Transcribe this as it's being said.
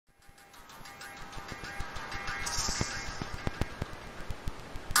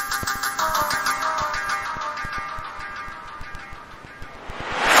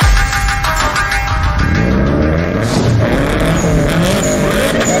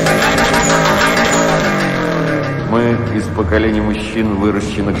поколений мужчин,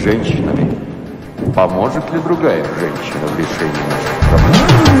 выращенных женщинами? Поможет ли другая женщина в решении наших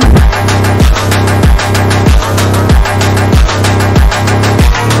проблем?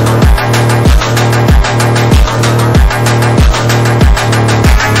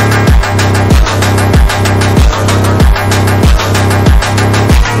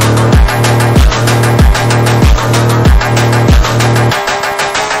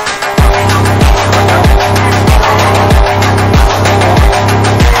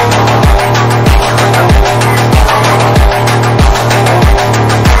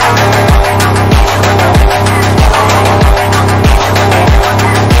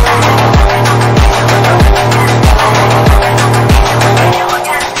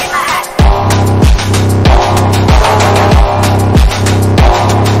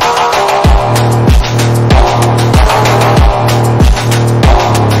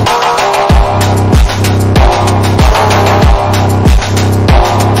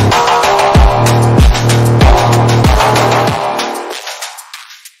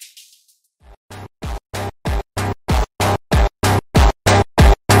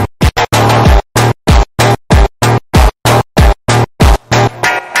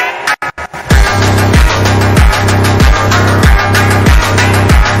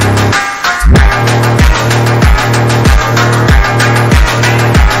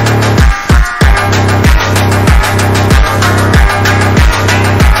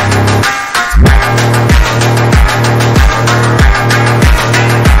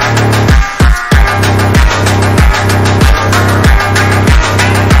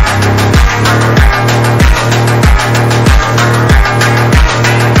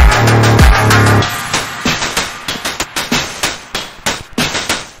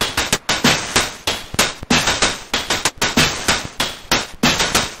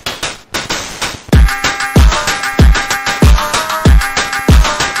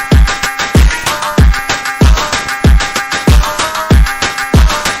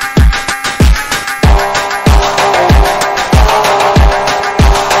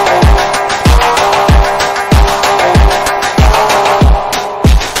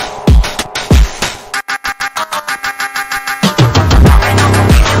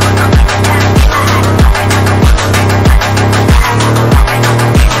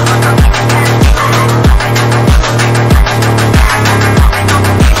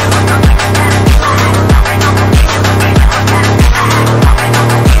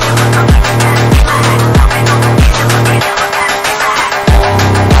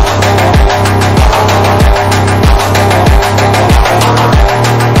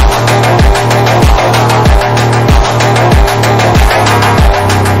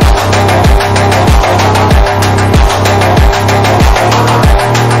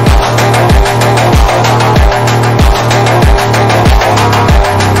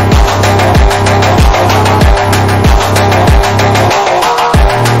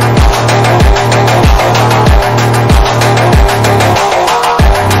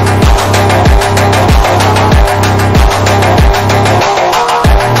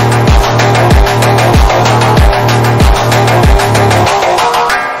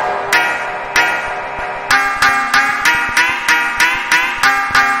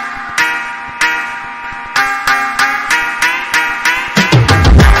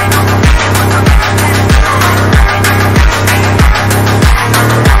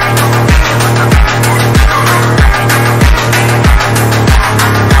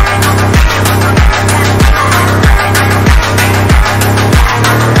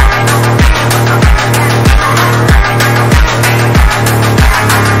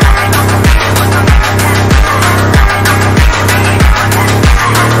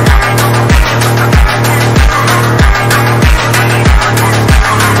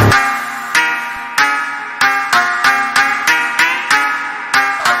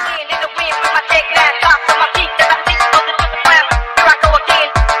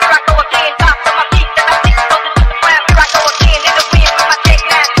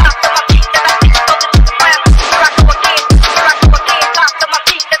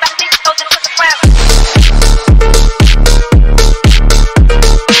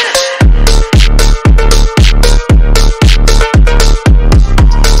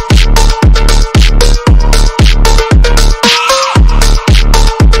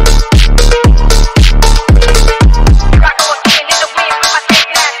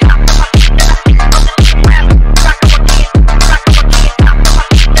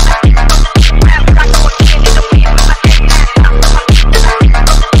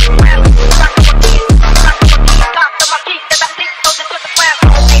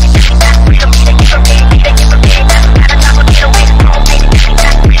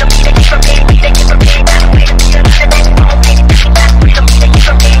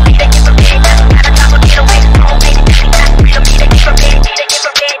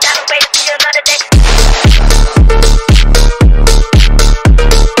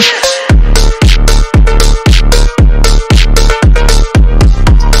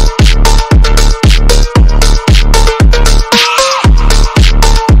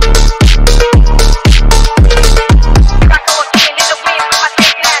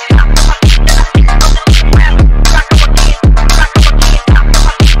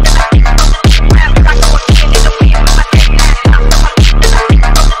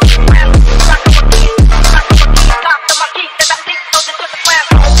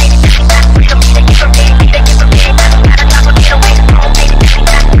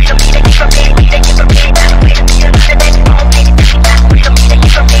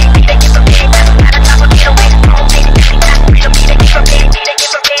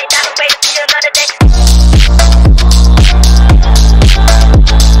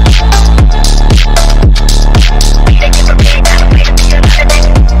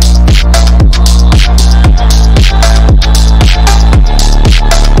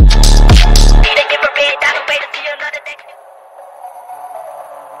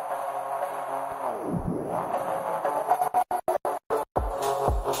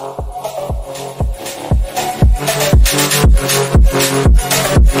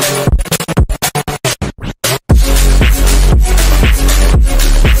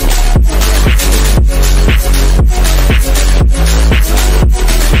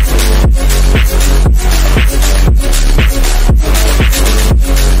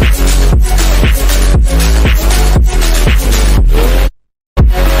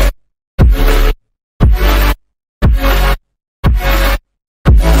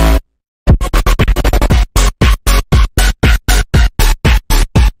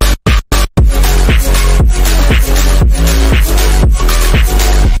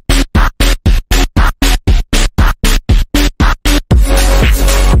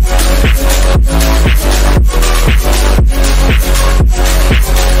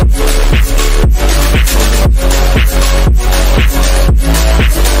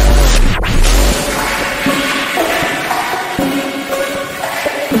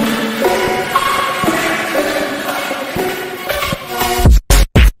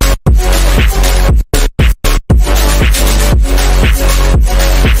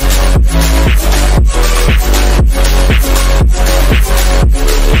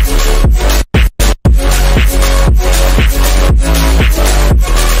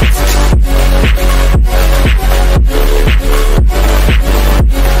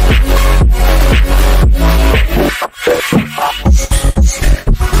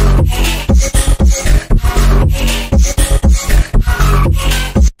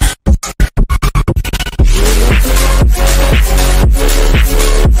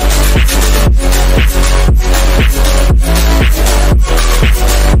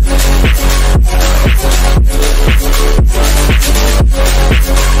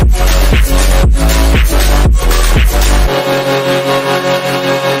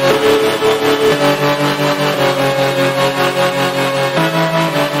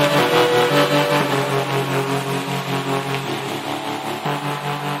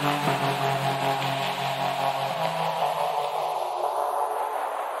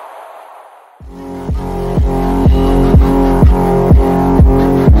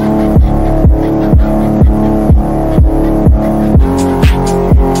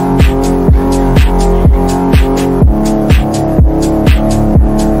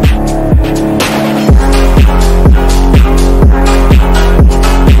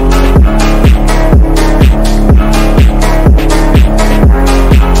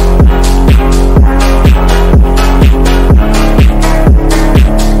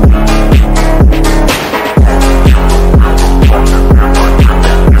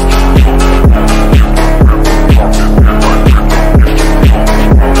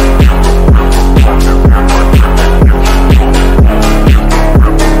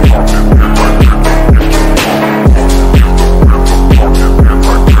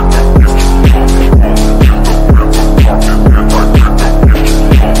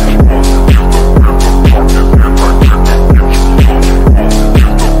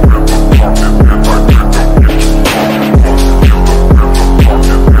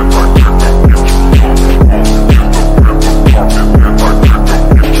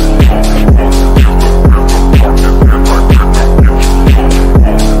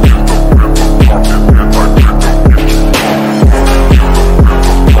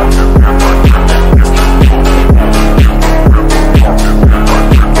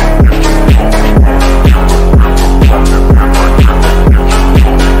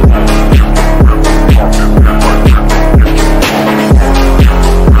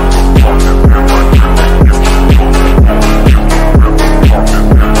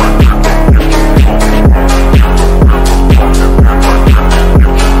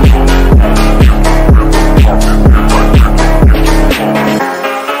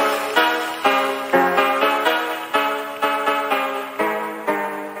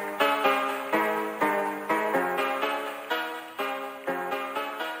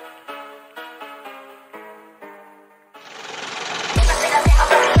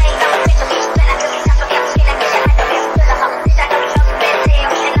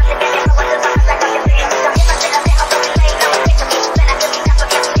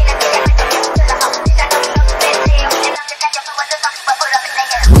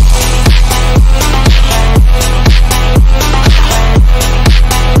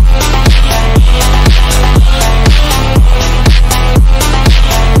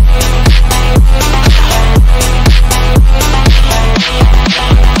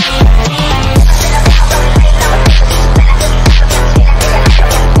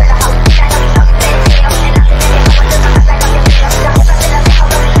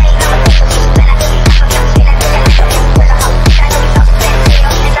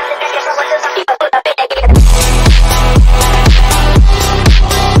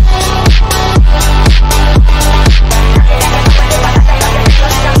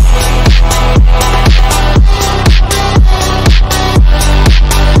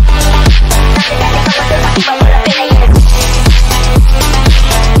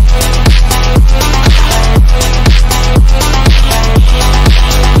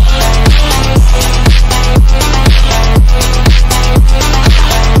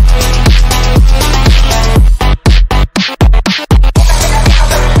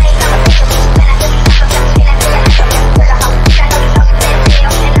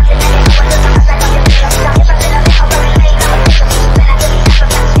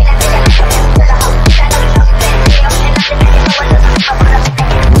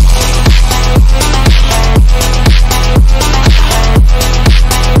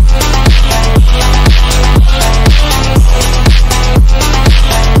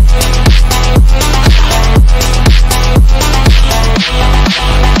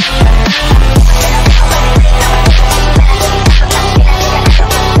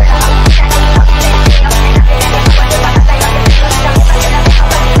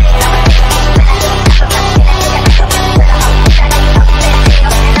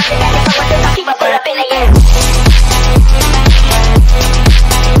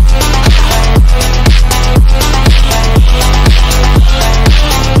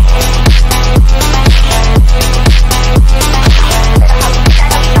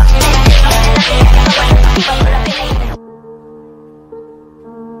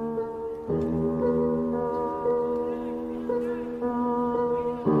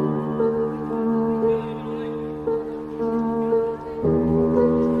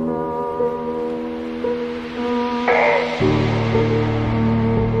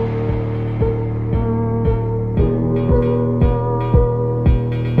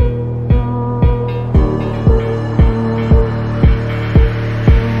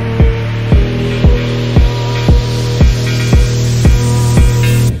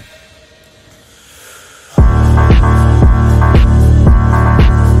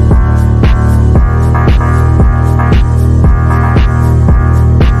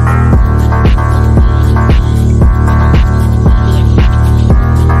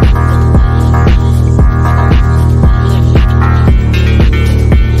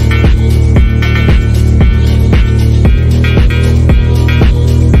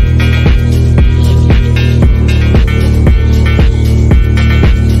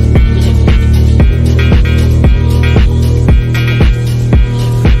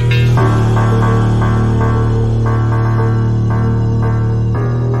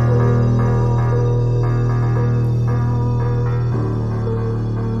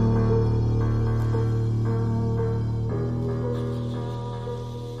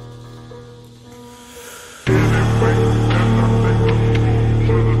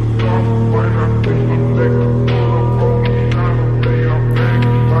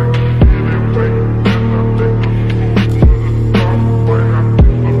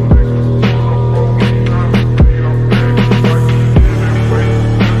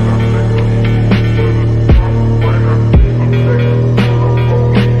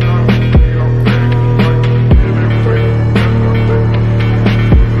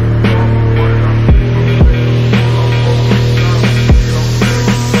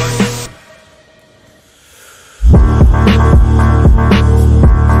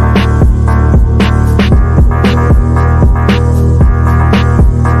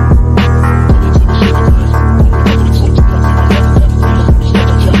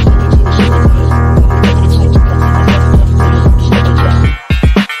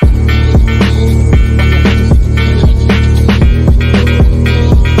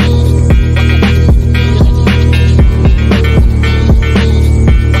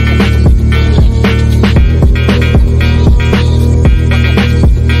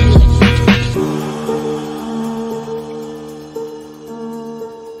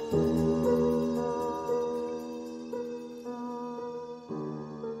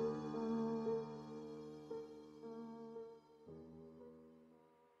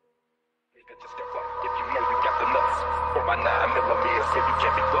 real, so you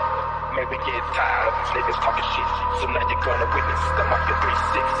can't be fucked. Maybe get tired of these niggas talking shit. So now you're gonna witness the Mafia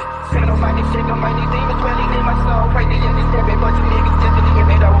 360. Shake on my demons, dwelling in my soul. Pray the end is stepping, but you niggas definitely get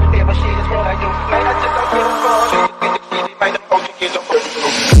made. I won't ever shit is what I do. Man, I just don't give a fuck. Niggas get the shit, might the potion get the first.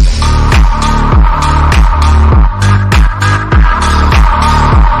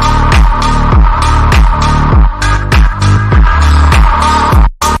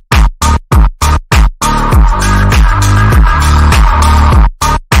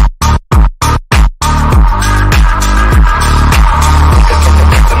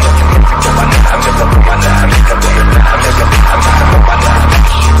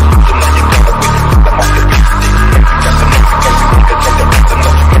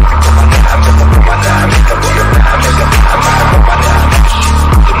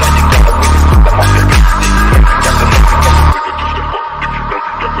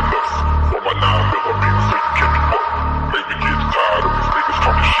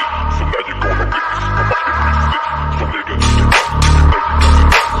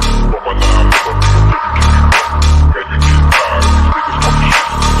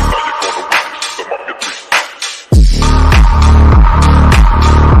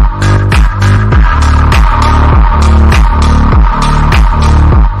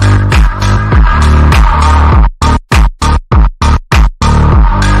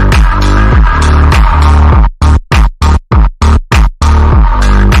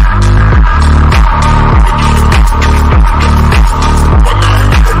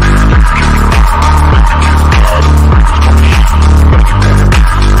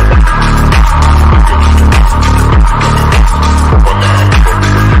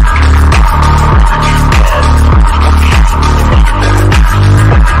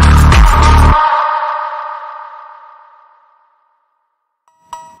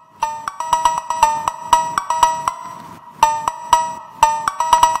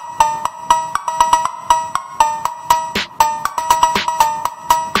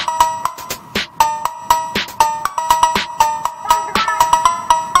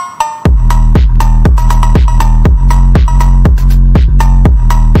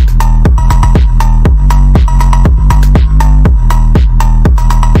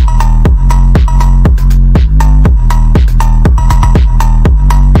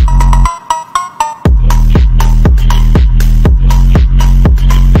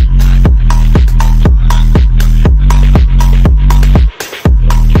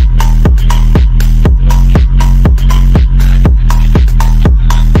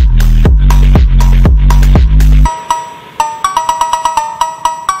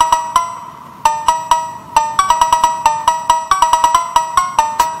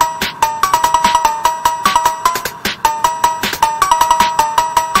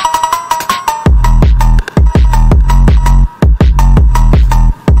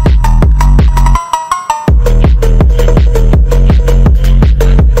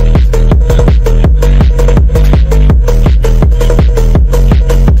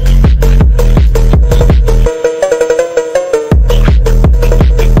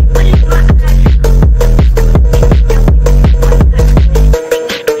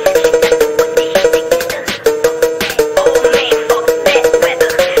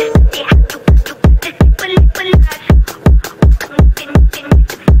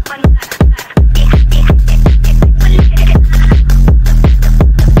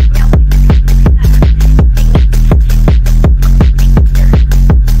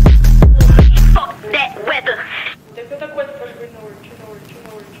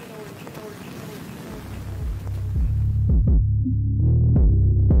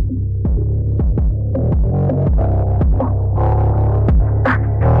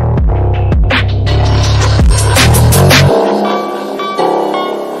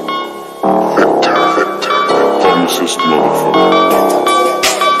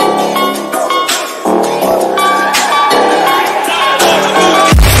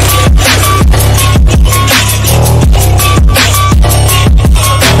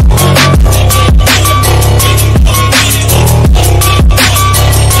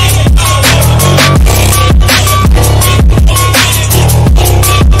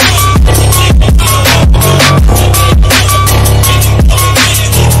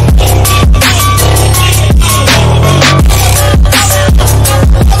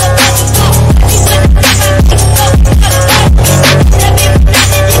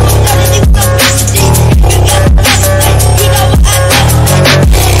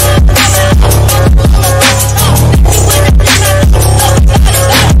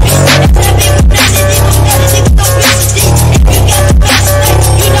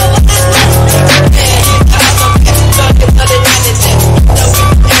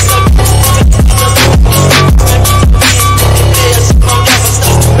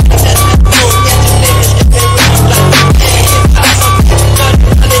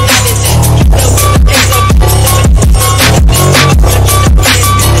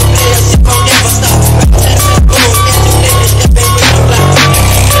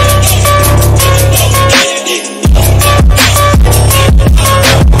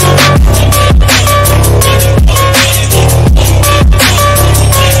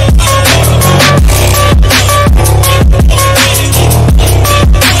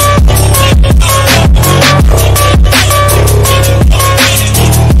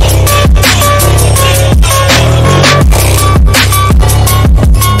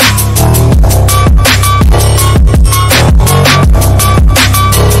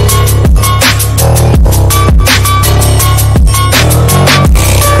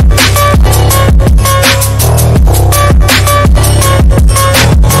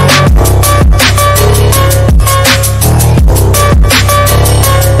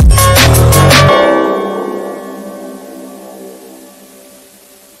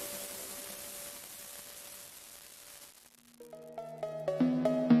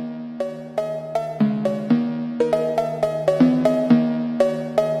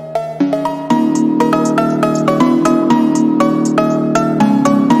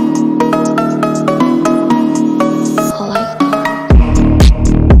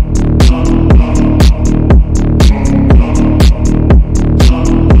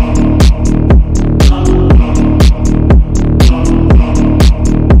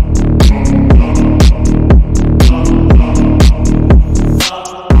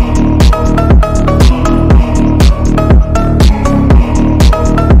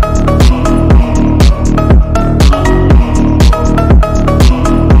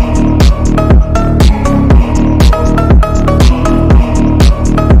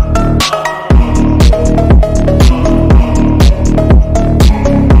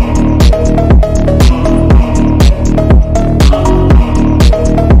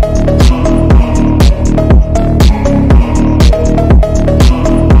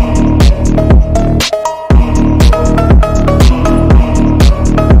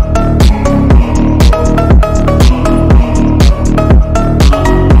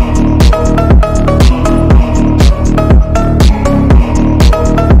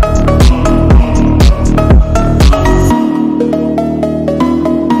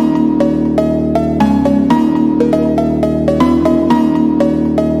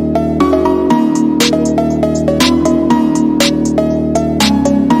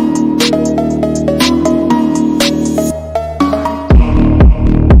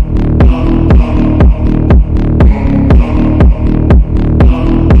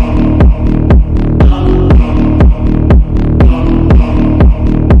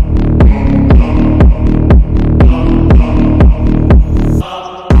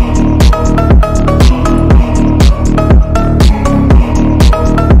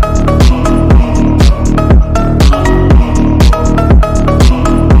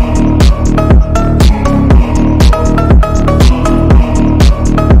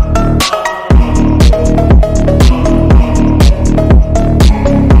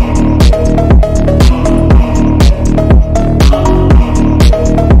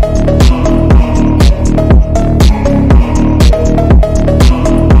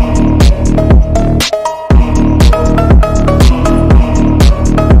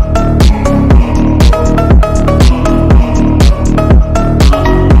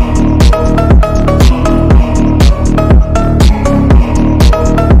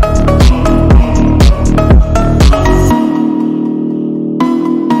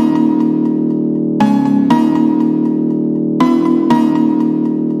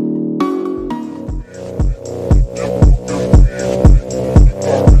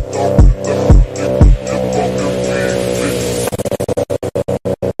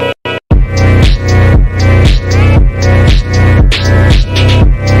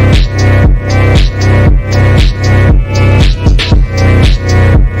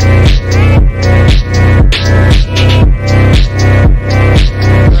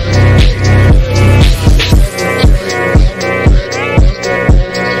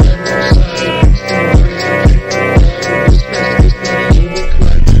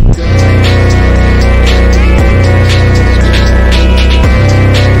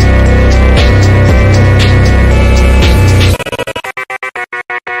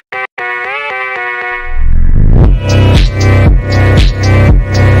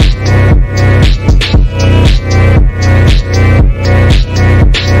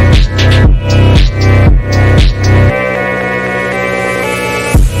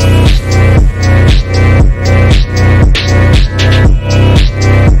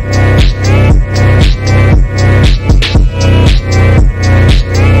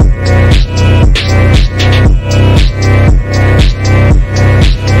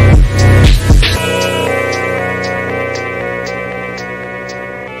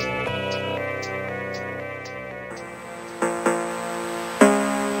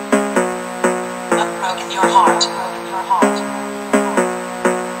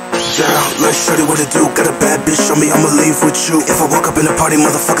 down, let's show you what to do. Got a bad bitch, show me I'ma leave with you. If I walk up in the party,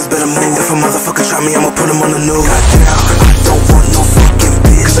 motherfuckers better move. If a motherfucker try me, I'ma put him on the news. Goddamn, I don't want no fucking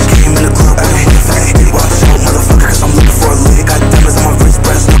bitch, cause I came in the club with a face. Watch out, motherfucker, cause I'm looking for a lick. Got diamonds on my wrist,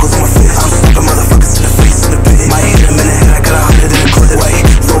 brass knuckles on my fist. I'm slapping motherfuckers in the face in the pit. Might hit him in the head, I got 100 in the clip. Wait,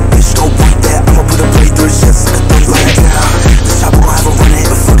 little bitch don't want that, I'ma put a blade through his chest like a thumb like down. The chopper gon' have a run it,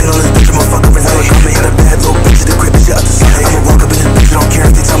 but fucking on this bitch, I'm a fucking result. Coming in a bad little bitch at the crib, bitch, out the side. I'ma walk up in this bitch, I don't care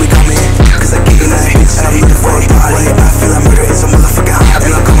if they tell me come in. Cause I get in that bitch, and I'm looking for a body. I feel like murder is a motherfucking hobby.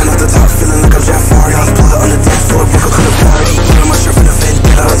 And I'm coming off the top, feeling like I'm Jafari. I'm pull up on the dance floor, broke up on the party. Put on my shirt for the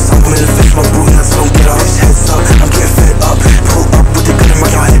vendetta. I suck him in the face, my broom, that's don't get off. Heads up, I'm getting fed up. Pull up with the gun and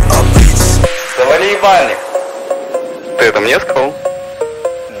mark your head up, bitch. Завали ебальник. Ты это мне сказал?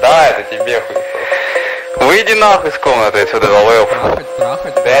 Да, это тебе хуй. Выйди нахуй с комнаты отсюда, долбоёб.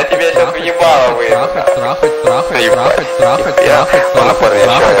 Да я тебе сейчас в ебало выйду. Ладно, парни, я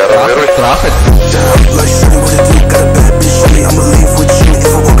сейчас разберусь.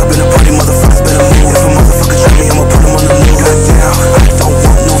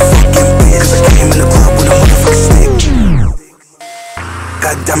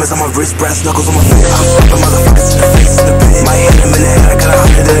 Diamonds on my wrist, brass knuckles on my face. I'm slapping motherfuckers in the face in the pit. Might hit him in the head, I got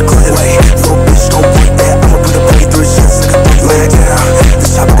 100 in the clip. Wait, little bitch don't want that, I'ma put a blade through his chest like a thumb like down. The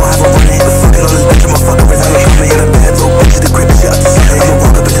chopper gon' have a run it, but fucking on this bitch, I'm a fucking result. Coming in a bad little bitch at the crib, shit out the side. I'ma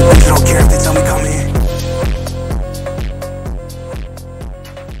walk up in this bitch, I don't care if they tell me come in.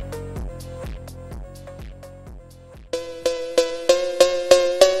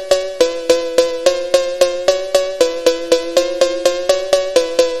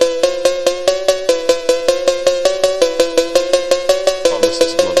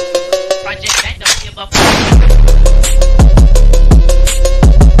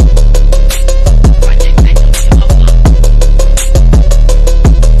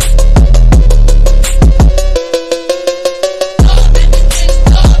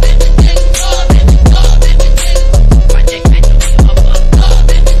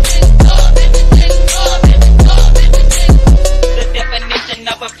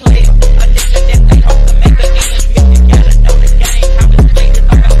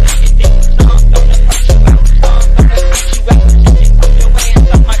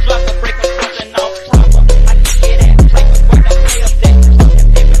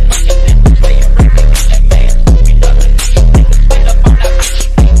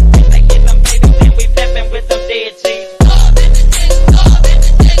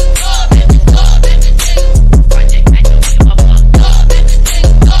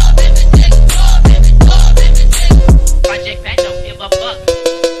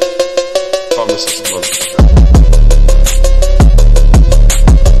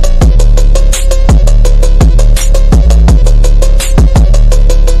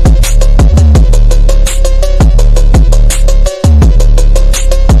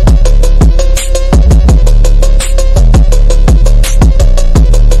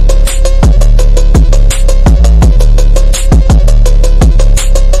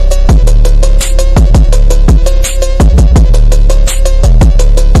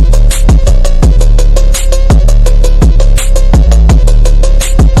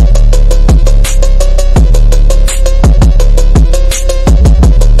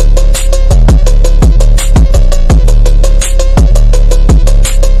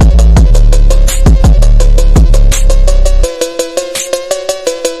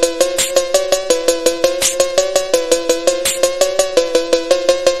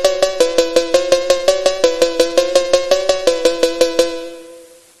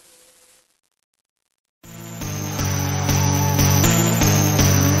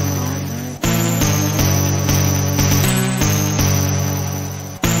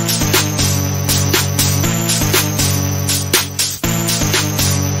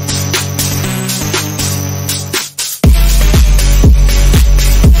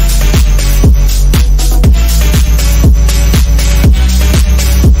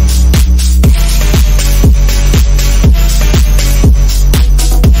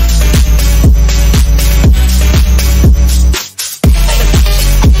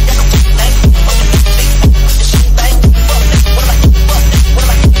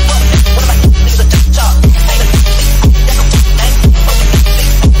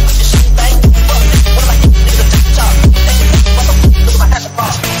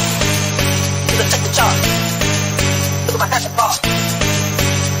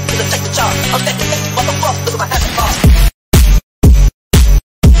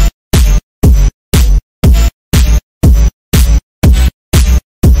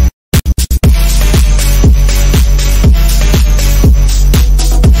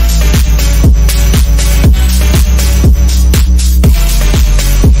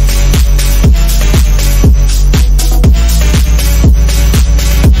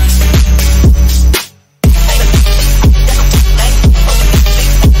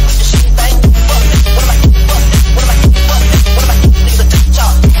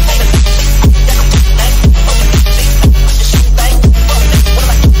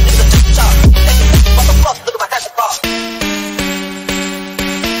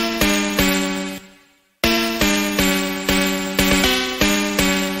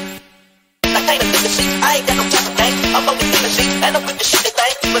 And I'm with the shit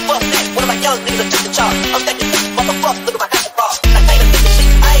they think. But fuck that, one of my young niggas that took the charge. I'm stacking shit, motherfucker, look at my house and bar. I can't look the shit,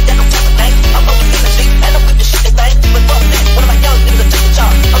 I ain't got no time for things. I'm always in the shit, and I'm with the shit they think. But fuck that, one of my young niggas that took the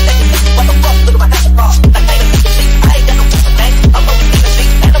charge. I'm stacking shit, motherfucker, look at my house and bar. I can't look the shit, I ain't got no time for things. I'm always in the shit,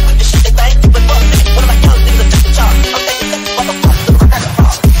 and I'm with the shit they think. But fuck that, one of my young niggas that took the charge. I'm stacking shit, motherfucker, look at my house and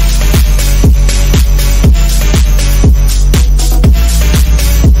bar.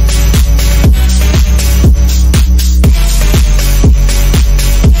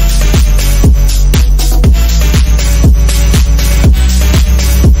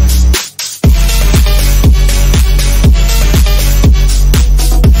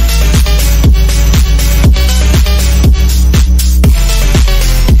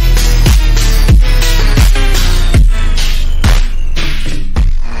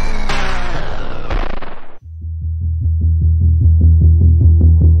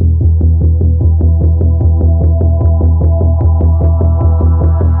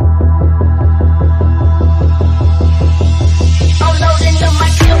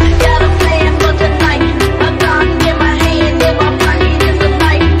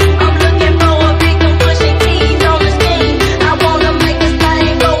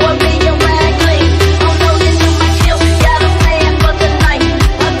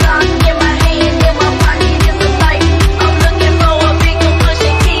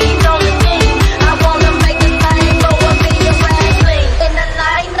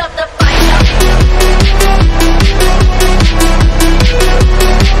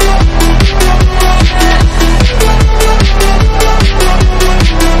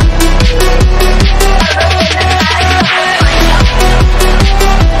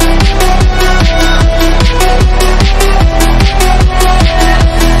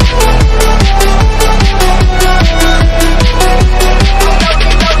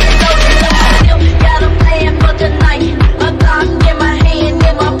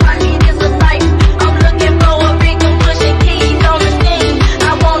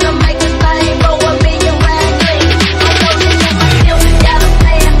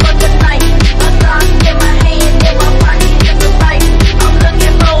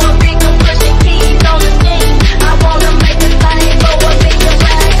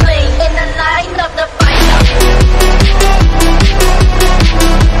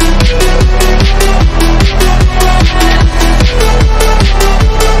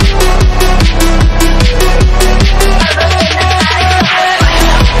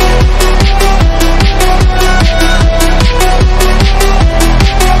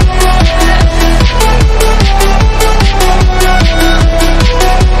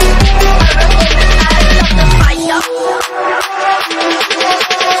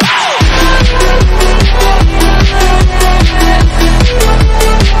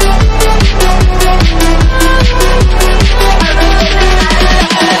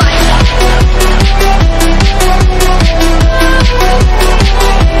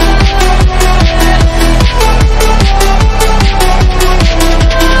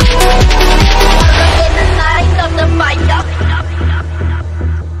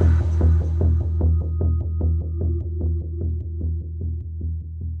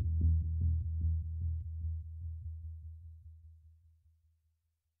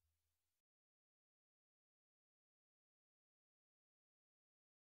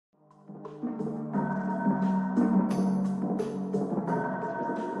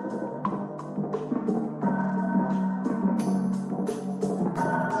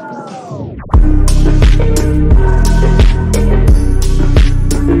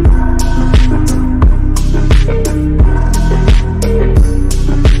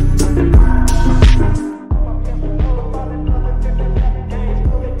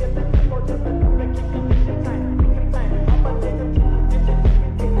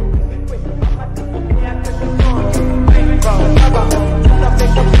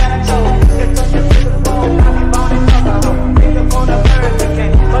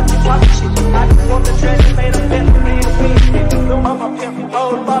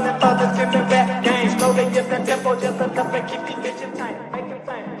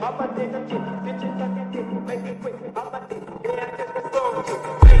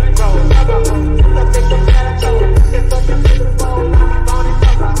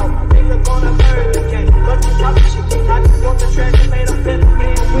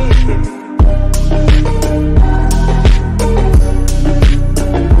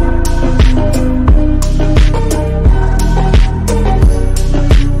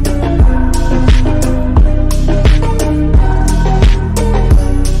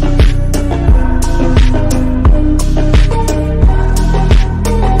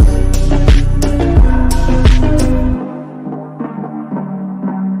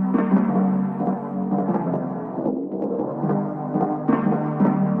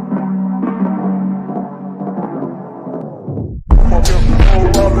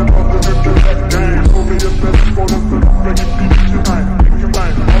 Tonight,